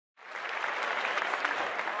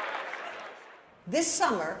This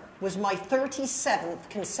summer was my 37th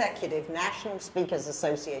consecutive National Speakers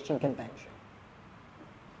Association convention.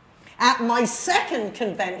 At my second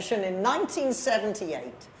convention in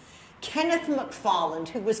 1978, Kenneth McFarland,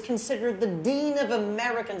 who was considered the Dean of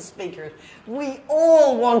American Speakers, we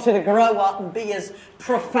all wanted to grow up and be as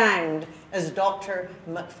profound as Dr.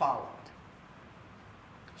 McFarland.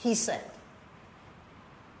 He said,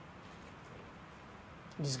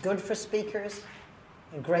 "It is good for speakers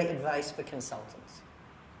and great advice for consultants."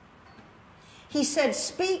 He said,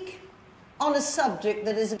 "Speak on a subject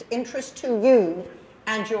that is of interest to you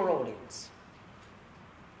and your audience.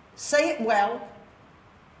 Say it well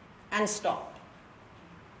and stop.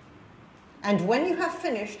 And when you have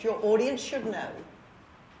finished, your audience should know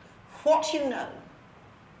what you know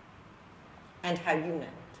and how you know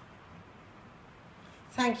it."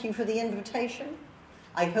 Thank you for the invitation.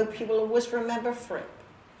 I hope you will always remember Fripp.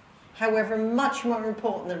 However, much more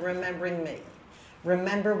important than remembering me,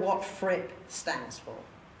 remember what Fripp stands for.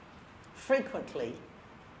 Frequently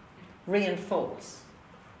reinforce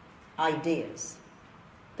ideas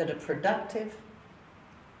that are productive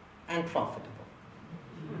and profitable.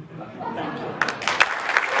 Thank you.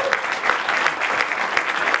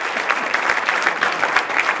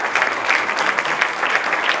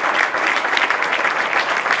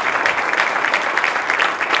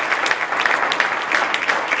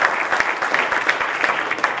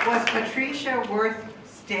 Was Patricia worth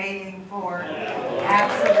staying for?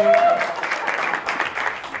 Absolutely.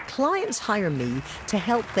 Clients hire me to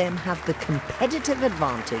help them have the competitive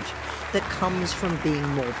advantage that comes from being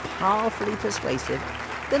more powerfully persuasive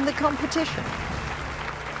than the competition.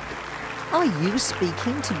 Are you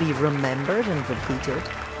speaking to be remembered and repeated?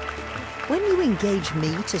 When you engage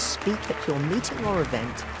me to speak at your meeting or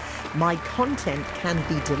event, my content can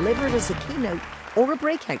be delivered as a keynote or a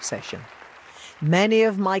breakout session. Many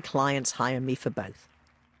of my clients hire me for both.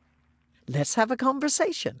 Let's have a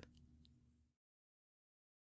conversation.